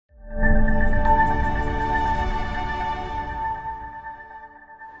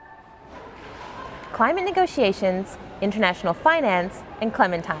climate negotiations, international finance, and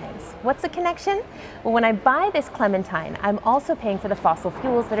clementines. What's the connection? Well, when I buy this clementine, I'm also paying for the fossil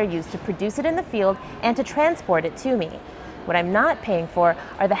fuels that are used to produce it in the field and to transport it to me. What I'm not paying for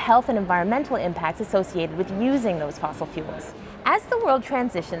are the health and environmental impacts associated with using those fossil fuels. As the world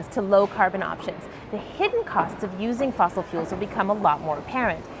transitions to low carbon options, the hidden costs of using fossil fuels will become a lot more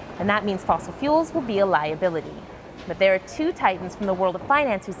apparent, and that means fossil fuels will be a liability. But there are two titans from the world of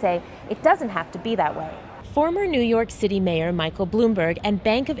finance who say it doesn't have to be that way. Former New York City Mayor Michael Bloomberg and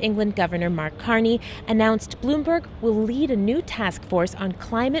Bank of England Governor Mark Carney announced Bloomberg will lead a new task force on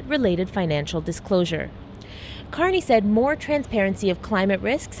climate-related financial disclosure. Carney said more transparency of climate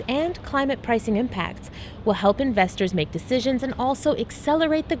risks and climate pricing impacts will help investors make decisions and also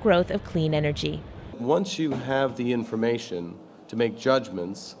accelerate the growth of clean energy. Once you have the information to make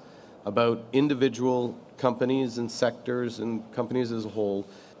judgments about individual companies and sectors and companies as a whole,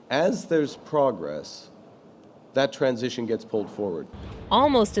 as there's progress, that transition gets pulled forward.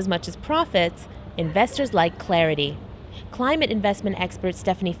 Almost as much as profits, investors like clarity. Climate investment expert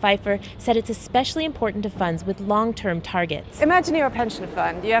Stephanie Pfeiffer said it's especially important to funds with long-term targets. Imagine you're a pension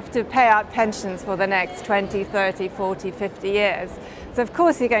fund. You have to pay out pensions for the next 20, 30, 40, 50 years. So of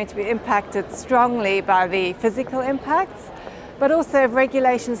course you're going to be impacted strongly by the physical impacts, but also if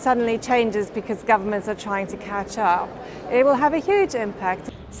regulation suddenly changes because governments are trying to catch up, it will have a huge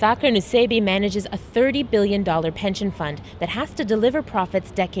impact. Sakar Nusebi manages a $30 billion pension fund that has to deliver profits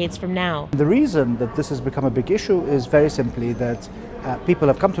decades from now. The reason that this has become a big issue is very simply that people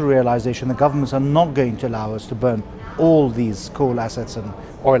have come to the realization that governments are not going to allow us to burn all these coal assets and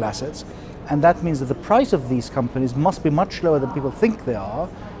oil assets. And that means that the price of these companies must be much lower than people think they are,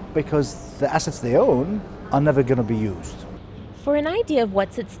 because the assets they own are never going to be used. For an idea of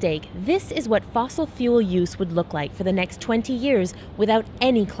what's at stake, this is what fossil fuel use would look like for the next 20 years without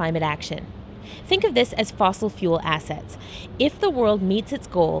any climate action. Think of this as fossil fuel assets. If the world meets its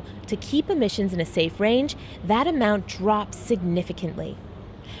goal to keep emissions in a safe range, that amount drops significantly.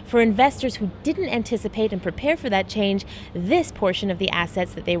 For investors who didn't anticipate and prepare for that change, this portion of the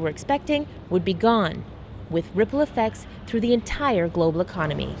assets that they were expecting would be gone, with ripple effects through the entire global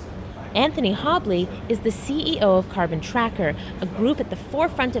economy. Anthony Hobley is the CEO of Carbon Tracker, a group at the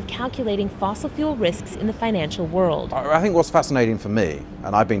forefront of calculating fossil fuel risks in the financial world. I think what's fascinating for me,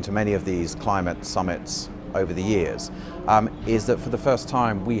 and I've been to many of these climate summits over the years, is that for the first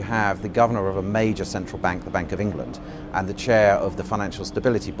time we have the governor of a major central bank, the Bank of England, and the chair of the Financial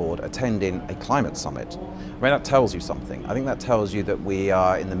Stability Board attending a climate summit. I mean, that tells you something. I think that tells you that we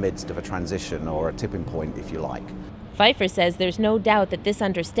are in the midst of a transition, or a tipping point, if you like. Pfeiffer says there's no doubt that this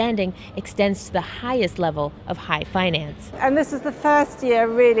understanding extends to the highest level of high finance. And this is the first year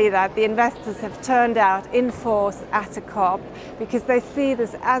really that the investors have turned out in force at a COP because they see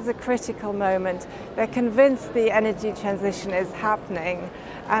this as a critical moment. They're convinced the energy transition is happening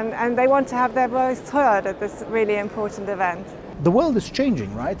and they want to have their voice heard at this really important event. The world is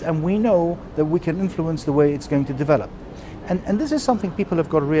changing, right? And we know that we can influence the way it's going to develop. And this is something people have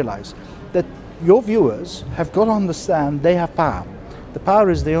got to realize, that your viewers have got to understand they have power. The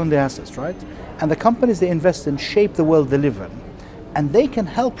power is they own the assets, right? And the companies they invest in shape the world they live in. And they can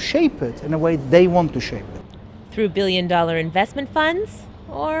help shape it in a way they want to shape it. Through billion-dollar investment funds,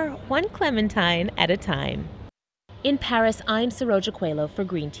 or one clementine at a time. In Paris, I'm Saroja Coelho for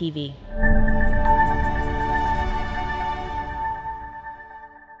GreenTV.